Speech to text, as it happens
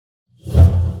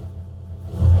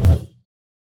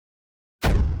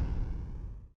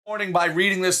morning by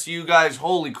reading this to you guys.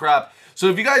 Holy crap. So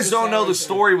if you guys don't know the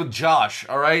story with Josh,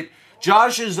 all right?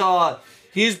 Josh is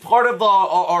he's part of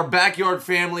our backyard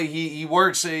family. He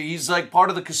works, he's like part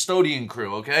of the custodian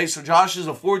crew, okay? So Josh is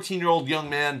a 14-year-old young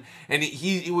man, and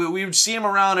we would see him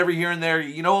around every here and there.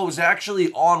 You know, it was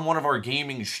actually on one of our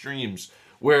gaming streams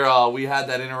where we had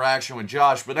that interaction with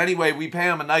Josh. But anyway, we pay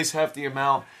him a nice hefty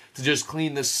amount to just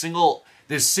clean this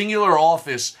singular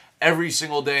office every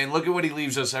single day, and look at what he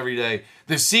leaves us every day.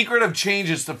 The secret of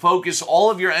change is to focus all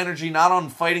of your energy not on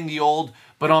fighting the old,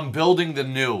 but on building the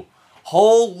new.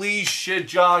 Holy shit,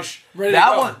 Josh.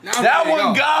 That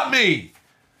one got me.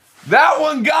 That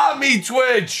one got me,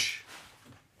 Twitch.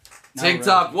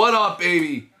 TikTok, what up,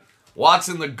 baby?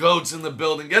 Watson the goats in the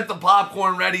building. Get the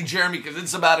popcorn ready, Jeremy, because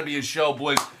it's about to be a show,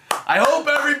 boys. I hope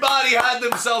everybody had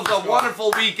themselves a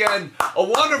wonderful weekend, a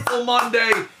wonderful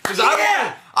Monday, because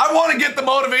I want to get the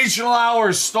motivational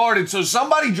hours started, so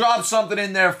somebody drop something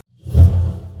in there.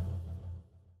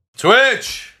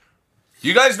 Twitch.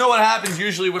 You guys know what happens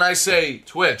usually when I say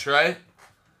Twitch, right?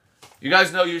 You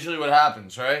guys know usually what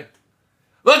happens, right?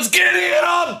 Let's get it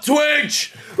up,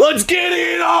 Twitch! Let's get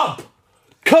it up!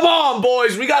 Come on,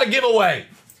 boys, we got a giveaway.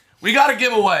 We got a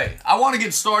giveaway. I want to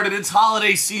get started. It's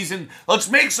holiday season.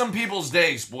 Let's make some people's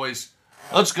days, boys.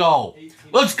 Let's go.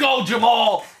 Let's go,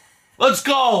 Jamal. Let's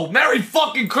go. Merry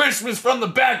fucking Christmas from the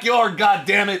backyard,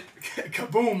 goddammit.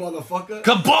 Kaboom, motherfucker.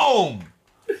 Kaboom.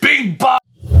 Bing bop.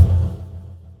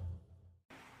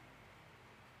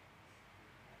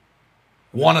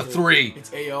 One of three.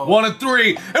 It's AO. 1 of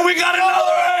 3. And we got another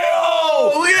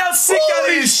AO. Look at how sick that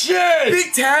Holy is. shit.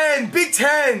 Big Ten. Big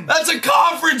Ten. That's a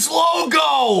conference logo.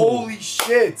 Holy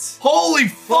shit. Holy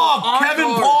fuck.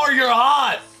 Kevin Parr, you're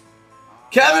hot.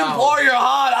 Kevin Parr, you're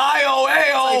hot. IO,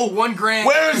 Like $1 grand.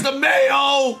 Where's the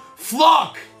mayo?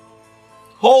 Fuck.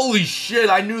 Holy shit.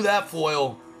 I knew that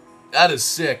foil. That is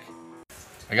sick.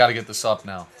 I gotta get this up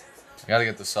now. I gotta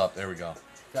get this up. There we go.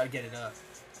 Gotta get it up.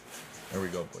 There we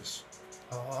go, boys.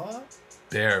 Field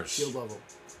Bears. level.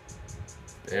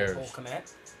 Bears. Cole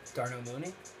Kmet. Darno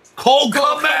Mooney. Cole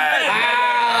Kmet!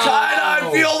 Tie-dye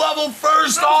field level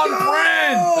first on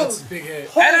print! That's a big hit.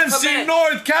 NFC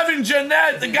North, Kevin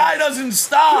Jeanette. The guy doesn't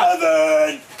stop.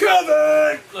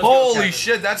 Kevin! Holy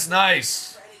shit, that's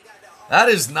nice. That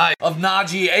is nice. Of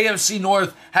Najee, AFC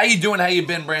North. How you doing? How you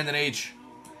been, Brandon H?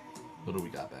 What do we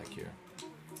got back here?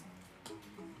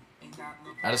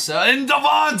 And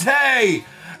Devontae!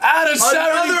 Out of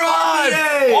 75!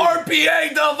 RPA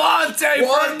Devontae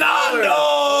Fernando!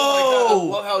 Oh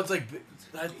my God. I love how it's like,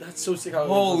 that's so sick how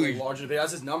Holy. it's like larger.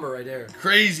 That's his number right there.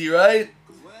 Crazy, right?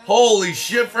 Holy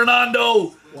shit,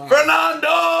 Fernando! Wow.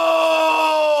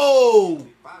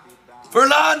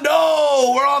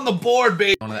 Fernando! We're on the board,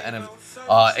 baby. On the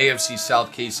AFC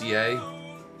South KCA.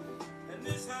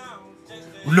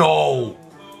 No!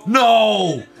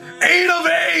 8 of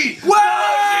 8!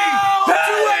 Wow!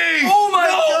 Patty! Oh my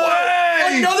God!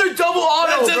 Way! Another double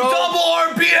auto, That's a double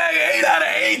RPA, 8 out of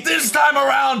 8 this time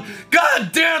around.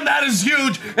 God damn, that is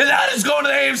huge. And that is going to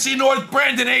the AFC North,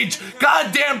 Brandon H.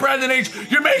 God damn, Brandon H.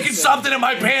 You're making something in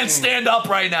my pants stand up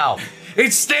right now.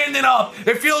 It's standing up.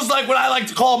 It feels like what I like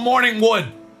to call morning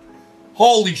wood.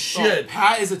 Holy shit.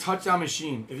 Pat is a touchdown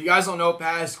machine. If you guys don't know,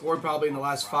 Pat has scored probably in the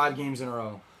last 5 games in a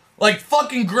row. Like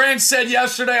fucking Grant said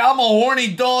yesterday, I'm a horny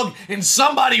dog and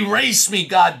somebody race me,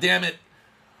 goddammit.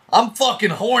 I'm fucking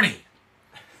horny.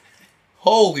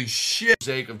 Holy shit.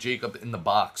 Jacob in the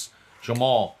box.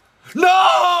 Jamal.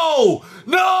 No!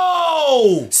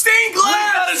 Stained glass!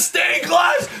 We got a stained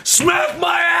glass! Smack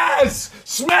my ass!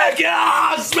 Smack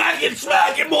it!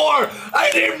 Smack it more!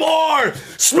 I need more!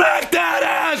 Smack that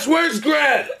ass! Where's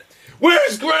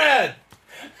Grant?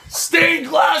 Stained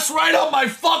glass right on my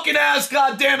fucking ass,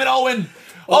 goddammit, Owen!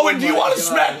 Owen, do you want to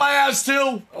smack my ass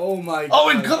too? Oh my God.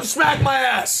 Owen, come smack my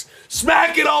ass!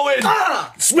 Smack it, Owen!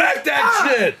 Smack that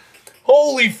shit!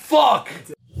 Holy fuck!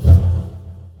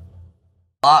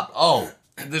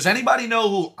 Does anybody know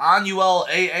who Anuel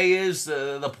AA is?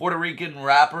 The Puerto Rican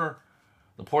rapper?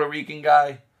 The Puerto Rican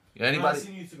guy? Anybody? I've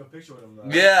seen you took a picture with him, though.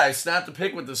 Yeah, I snapped a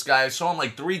pic with this guy. I saw him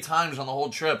like 3 times on the whole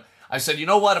trip. I said, you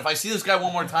know what? If I see this guy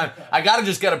one more time, I gotta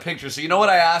just get a picture. So you know what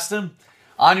I asked him?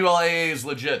 Anuel AA is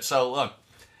legit. So look,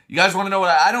 you guys want to know what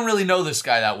I don't really know this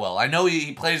guy that well. I know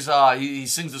he plays, he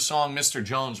sings the song Mr.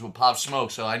 Jones with Pop Smoke,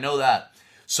 so I know that.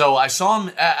 So I saw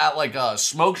him at like a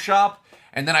smoke shop,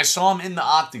 and then I saw him in the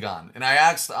Octagon. And I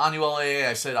asked Anuel AA,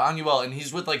 I said, Anuel, and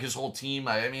he's with like his whole team.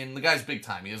 I mean, the guy's big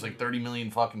time. He has like 30 million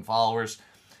fucking followers.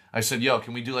 I said, yo,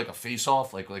 can we do like a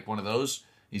face-off, like one of those?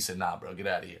 He said, nah, bro, get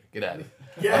out of here. Get out of here.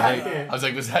 Yeah. I was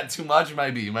like, was that too much? It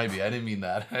might be. I didn't mean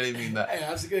that. Hey,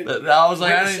 that's a good. I was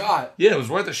like, worth a shot. Yeah, it was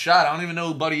worth a shot. I don't even know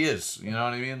who Buddy is. You know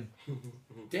what I mean?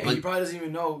 Damn, he probably doesn't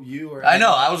even know you or. I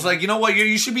know. I was like, you know what?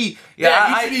 You should be.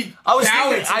 Yeah,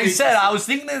 I was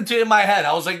thinking it in my head.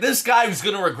 I was like, this guy is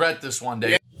gonna regret this one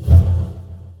day. Yeah.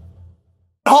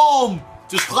 Home,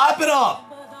 just clap it up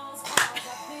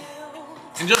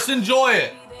and just enjoy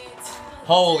it.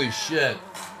 Holy shit!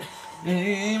 Didn't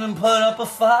even put up a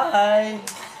fight.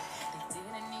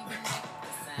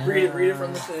 Read it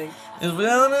from the thing. It's gonna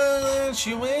let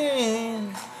you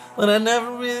in, but I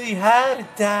never really had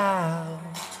it down.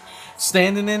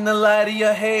 Standing in the light of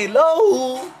your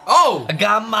halo. Oh! I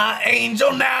got my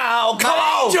angel now. Come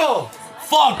on! Angel!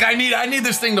 Fuck, I need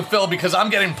this thing to fill because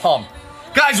I'm getting pumped.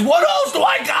 Guys, what else do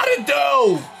I gotta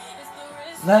do?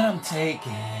 Let him take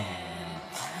it.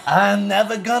 I'm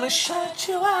never gonna shut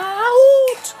you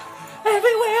out.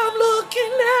 Everywhere I'm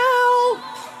looking now,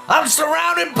 I'm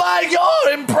surrounded by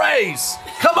your embrace.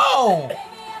 Come on!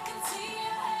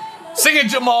 Sing it,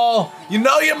 Jamal. You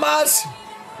know you must.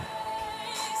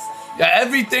 You're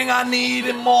everything I need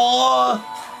and more.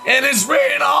 And it's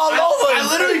written all over. I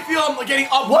literally feel I'm getting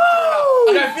up. Woo!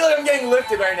 Like, I feel like I'm getting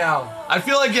lifted right now. I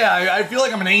feel like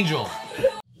I'm an angel.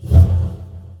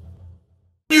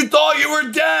 You thought you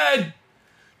were dead.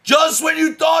 Just when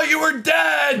you thought you were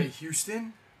dead. Wait,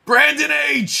 Houston? Brandon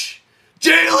H.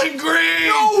 Jalen Green.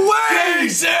 No way.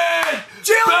 Jason.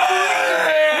 Jalen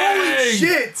Green. Holy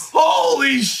shit.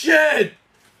 Holy shit.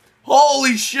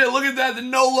 Holy shit. Look at that. The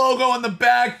no logo on the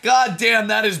back. God damn,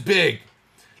 that is big.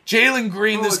 Jalen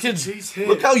Green, this kid's.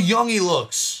 Look how young he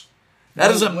looks.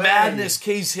 That is a madness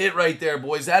case hit right there,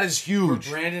 boys. That is huge.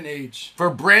 For Brandon H. For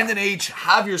Brandon H,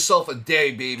 have yourself a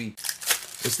day, baby.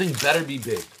 This thing better be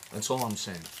big. That's all I'm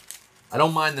saying. I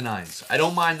don't mind the nines. I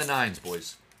don't mind the nines,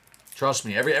 boys. Trust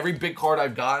me. Every big card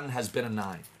I've gotten has been a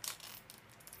 9.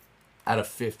 Out of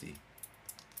 50.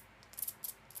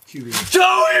 QB.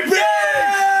 Joey B!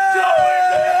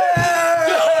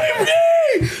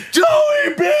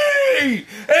 Joey B!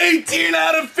 18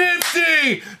 out of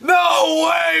 50! No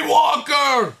way,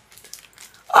 Walker!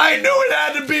 I knew it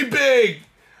had to be big!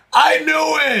 I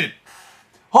knew it!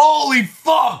 Holy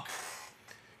fuck!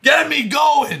 Get me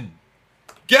going!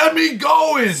 Get me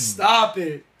going! Stop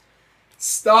it.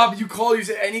 Stop. You call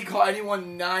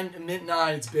anyone 9, mint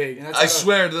 9, it's big. And that's I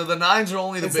swear, the 9s are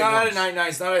only the big ones. It's not at a 99,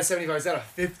 it's not at a 75, it's at a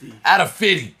 50. At a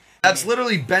 50. That's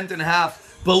literally bent in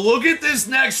half. But look at this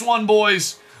next one,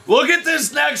 boys. Look at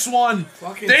this next one.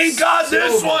 Fucking Thank God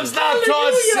this one's not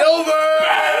touched. Silver!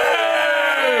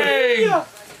 Bang!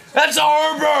 That's a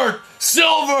Herbert.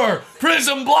 Silver.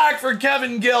 Prism black for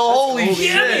Kevin Gill. Holy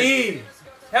shit.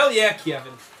 Hell yeah,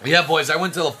 Kevin. Yeah, boys, I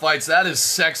went to the fights. That is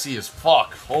sexy as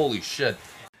fuck. Holy shit.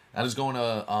 That is going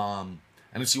to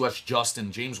NFC West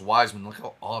Justin. James Wiseman. Look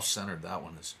how off-centered that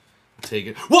one is. Take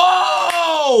it.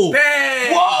 Whoa!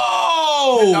 Bang!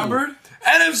 Whoa! The numbered?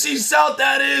 NFC South,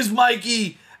 that is,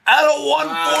 Mikey. At a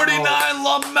 149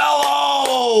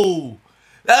 LaMelo.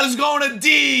 That is going to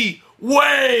D.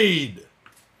 Wade.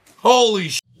 Holy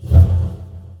shit.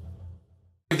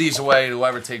 Give these away to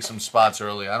whoever takes some spots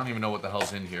early. I don't even know what the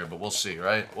hell's in here, but we'll see,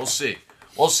 right? We'll see.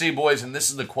 We'll see, boys, and this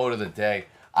is the quote of the day.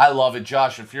 I love it.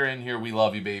 Josh, if you're in here, we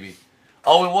love you, baby.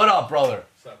 Owen, what up, brother?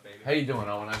 What's up, baby? How you doing,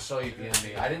 Owen? I saw you DM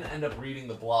me. I didn't end up reading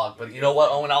the blog, but you know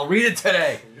what, Owen? I'll read it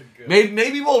today.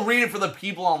 Maybe we'll read it for the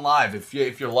people on live if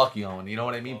you're lucky, Owen. You know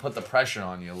what I mean? Put the pressure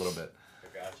on you a little bit. I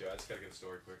got you. I just gotta get a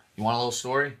story quick. You want a little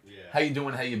story? Yeah. How you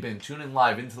doing? How you been? Tune in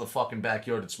live into the fucking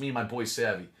backyard. It's me and my boy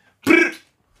Savvy.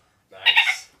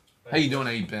 Nice. How you doing?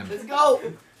 How you been? Let's go.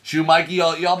 Shoot, Mikey,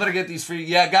 y'all better get these free.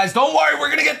 Yeah, guys, don't worry. We're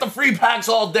going to get the free packs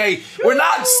all day. Shoot. We're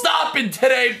not stopping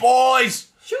today,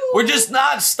 boys. Shoot. We're just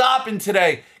not stopping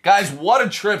today. Guys, what a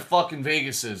trip fucking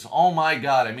Vegas is. Oh, my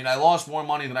God. I mean, I lost more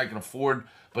money than I can afford,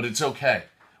 but it's okay.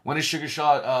 When is Sugar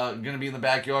Shot going to be in the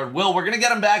backyard? Will, we're going to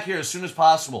get him back here as soon as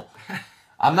possible.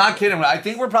 I'm not kidding. I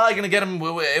think we're probably going to get him,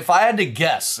 if I had to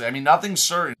guess. I mean, nothing's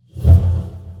certain.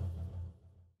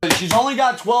 She's only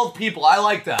got 12 people. I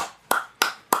like that.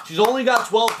 She's only got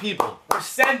 12 people. We're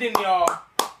sending, y'all.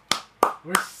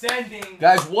 We're sending.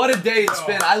 Guys, what a day it's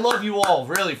been. I love you all,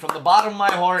 really, from the bottom of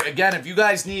my heart. Again, if you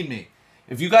guys need me,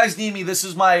 this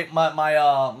is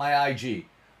my IG.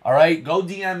 All right, go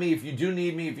DM me if you do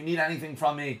need me. If you need anything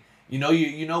from me, you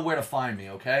know where to find me.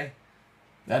 Okay,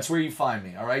 that's where you find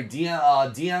me. All right,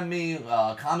 DM me,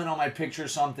 comment on my picture or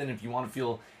something if you want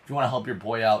to help your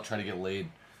boy out, try to get laid.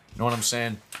 You know what I'm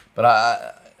saying?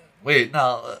 But wait,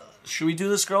 no. Should we do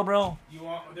this, girl, bro?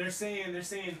 They're saying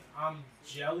I'm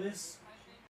jealous